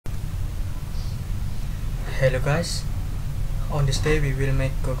Hello guys, on this day we will make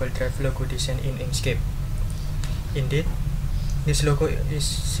Google Drive logo design in Inkscape. Indeed, this logo is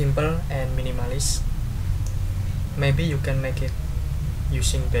simple and minimalist. Maybe you can make it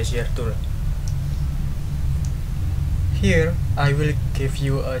using Bezier tool. Here I will give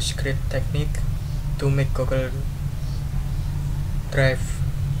you a script technique to make Google Drive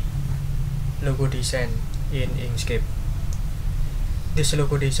logo design in Inkscape. This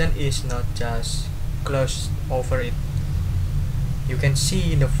logo design is not just gloss over it. You can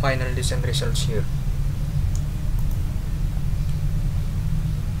see the final design results here.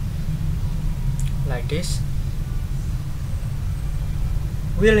 Like this.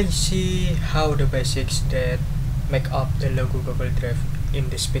 We'll see how the basics that make up the logo Google Drive in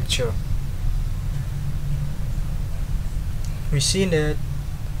this picture. We see that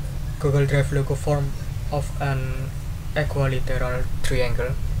Google Drive logo form of an equilateral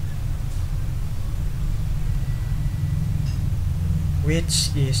triangle, which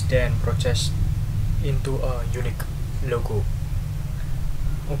is then processed into a unique logo.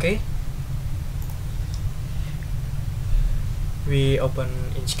 Okay, we open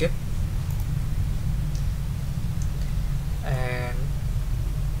Inkscape and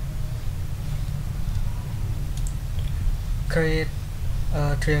create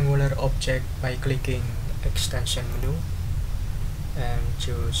a triangular object by clicking extension menu and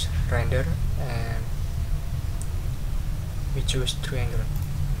choose render, and we choose triangle.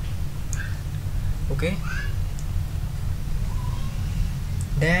 Okay,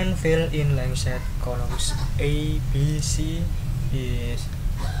 then fill in length set columns A, B, C is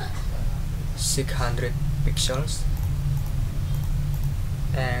 600 pixels,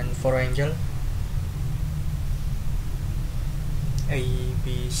 and for angle A,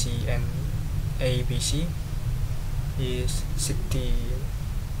 B, C and ABC is 60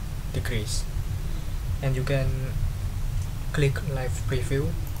 degrees, and you can click live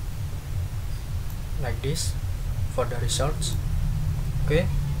preview like this for the results. Okay,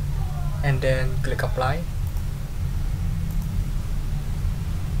 and then click apply.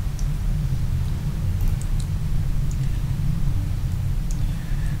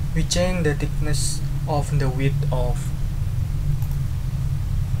 We change the thickness of the width of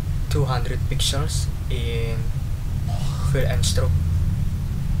 200 pixels in fill and stroke,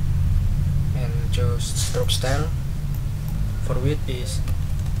 and choose stroke style. For width is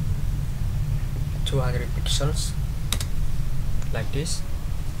 200 pixels like this,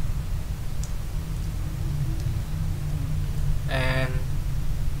 and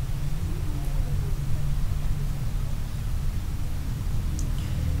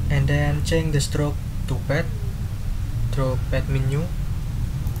then change the stroke to pad through pad menu,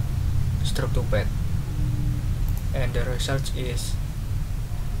 stroke to pad, and the result is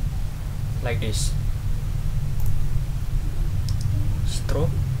like this: stroke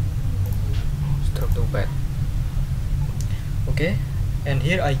to pad. Okay, and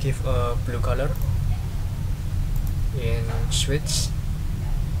here I give a blue color in switch,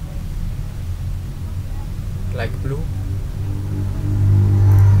 like blue,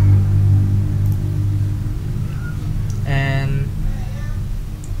 and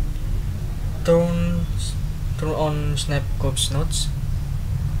turn on snap curves nodes.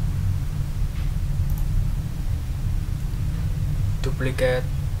 Duplicate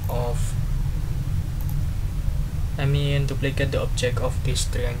the object of this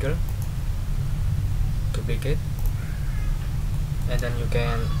triangle. Duplicate, and then you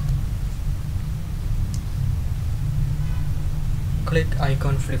can click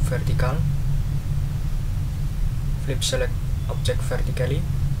icon flip vertical, flip select object vertically,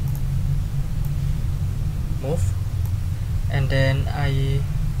 move, and then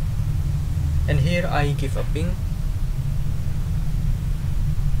here I give a ping,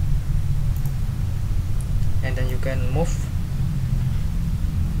 and then you can move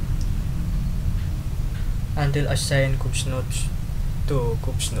until assign cubes nodes to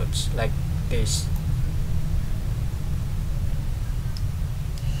cubes nodes like this.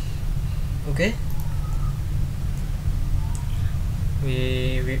 Okay,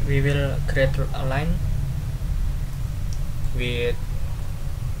 we will create a line with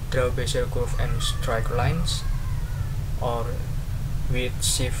draw Bezier curve and strike lines, or with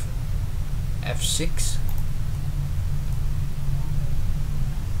shift F6.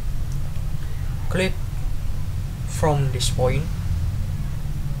 Click from this point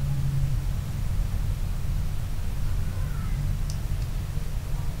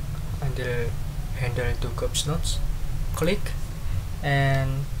until handle to curves nodes. Click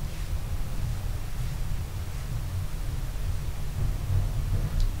and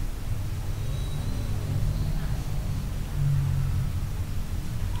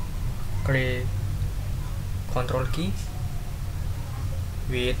Click Control key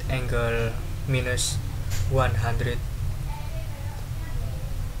with angle minus 120.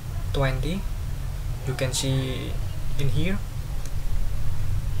 You can see in here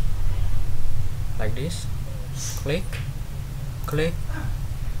like this. Click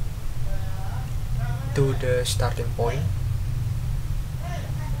to the starting point.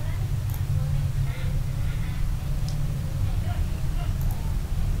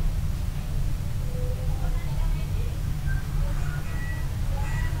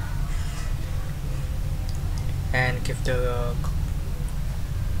 And give the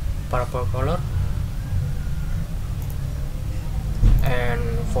purple color,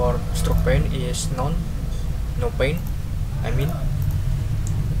 and for stroke paint is no paint, I mean.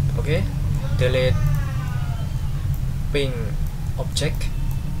 Okay, delete pink object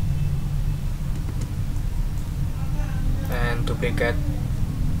and duplicate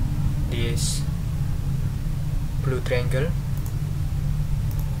this blue triangle,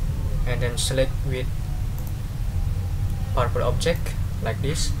 and then select with purple object like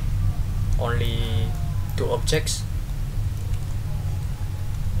this, only 2 objects,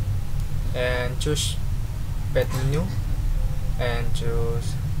 and choose path menu and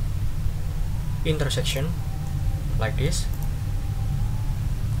choose intersection like this.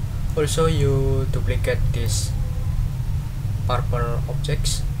 Also you duplicate this purple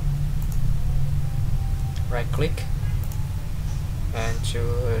objects, right click and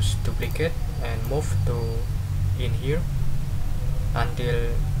choose duplicate and move to in here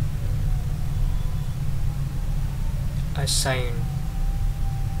until assign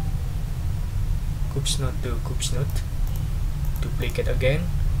cubes node to cubes node. Duplicate again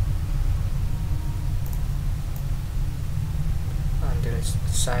until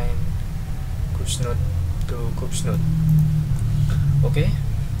assign cubes node to cubes node. Okay,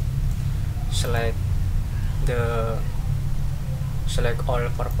 select all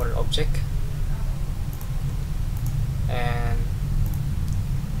purple object and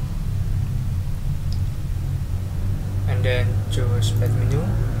then choose path menu,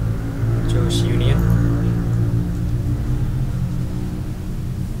 choose union,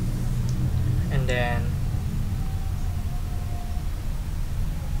 and then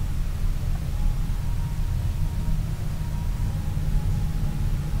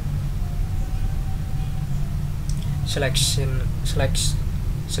select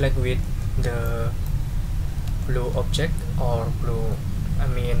with the blue object or blue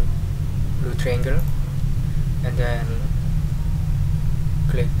triangle, and then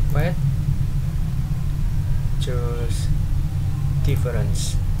click path, choose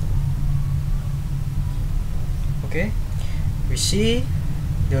difference. Okay, we see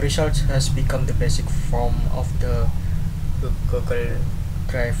the result has become the basic form of the Google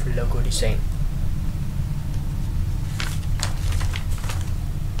Drive logo design.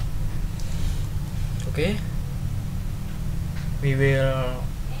 Okay, we will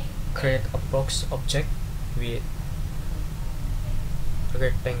create a box object with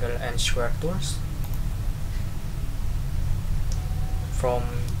rectangle and square tools from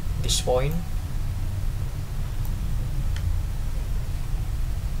this point.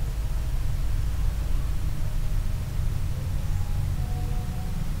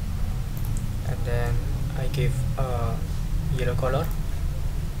 And then I give a yellow color.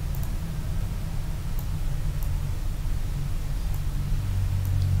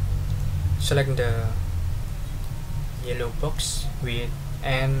 Select the yellow box with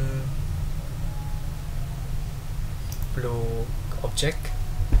an blue object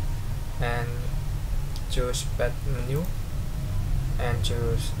and choose path menu and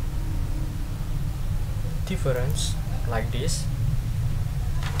choose difference like this.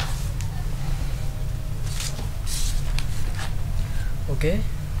 Okay,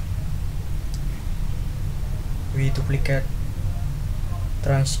 we duplicate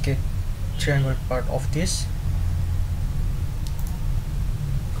triangle part of this,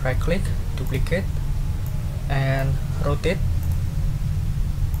 right click, duplicate and rotate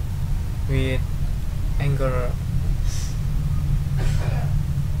with angle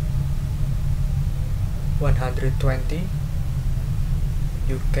 120.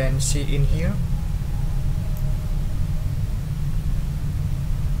 You can see in here.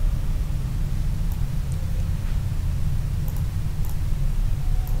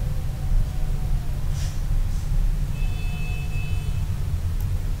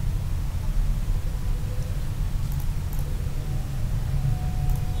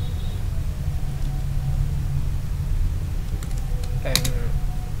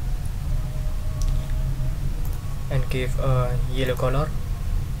 And give a yellow color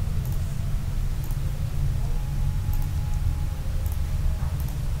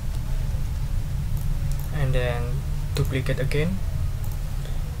and then duplicate again,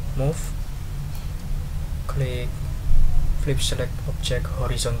 move, click flip select object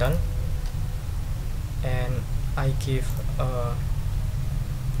horizontal, and I give a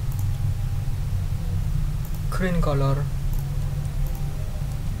green color,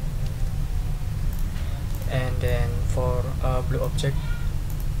 and then for a blue object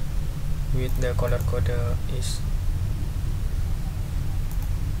with the color code is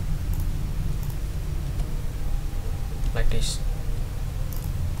like this.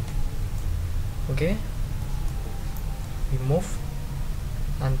 Okay, we move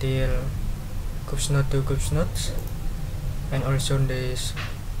until groups node to groups nodes, and also this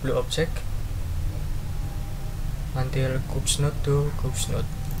blue object until groups node to groups node.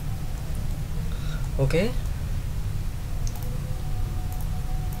 Okay,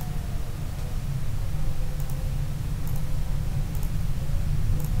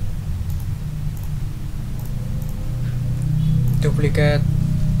 duplicate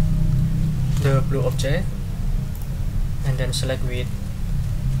the blue object and then select with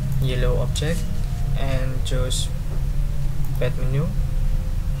yellow object and choose path menu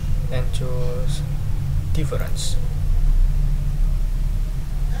and choose difference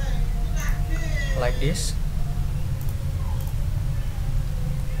like this,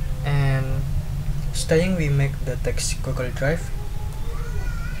 and staying we make the text Google Drive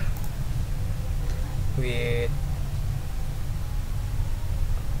with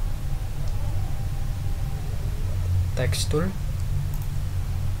text tool,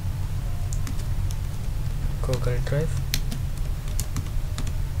 Google Drive,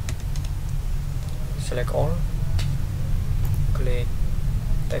 select all, click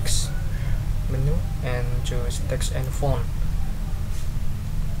text menu and choose text and font.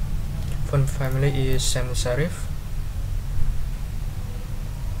 Font family is sans serif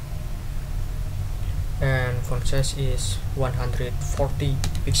and font size is 140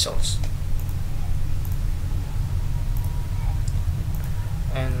 pixels,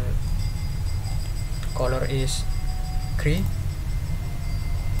 and color is gray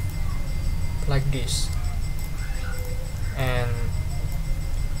like this. And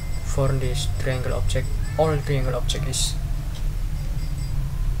for this triangle object, all triangle object is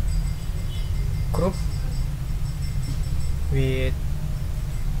group with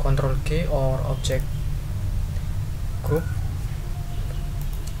Ctrl K or object group.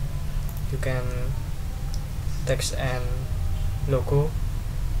 You can text and logo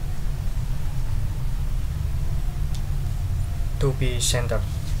to be centered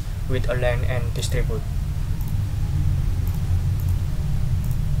with align and distribute.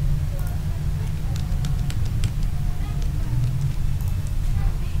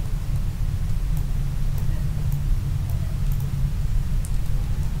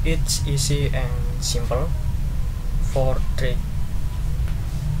 It's easy and simple for trick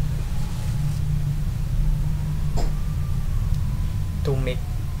to make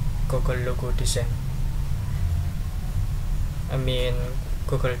Google logo design. I mean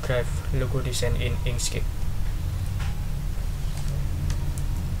Google Drive logo design in Inkscape.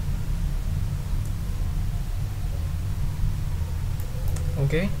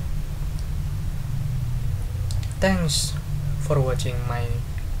 Okay, thanks for watching my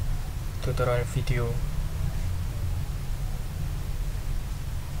tutorial video,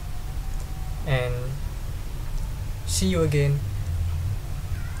 and see you again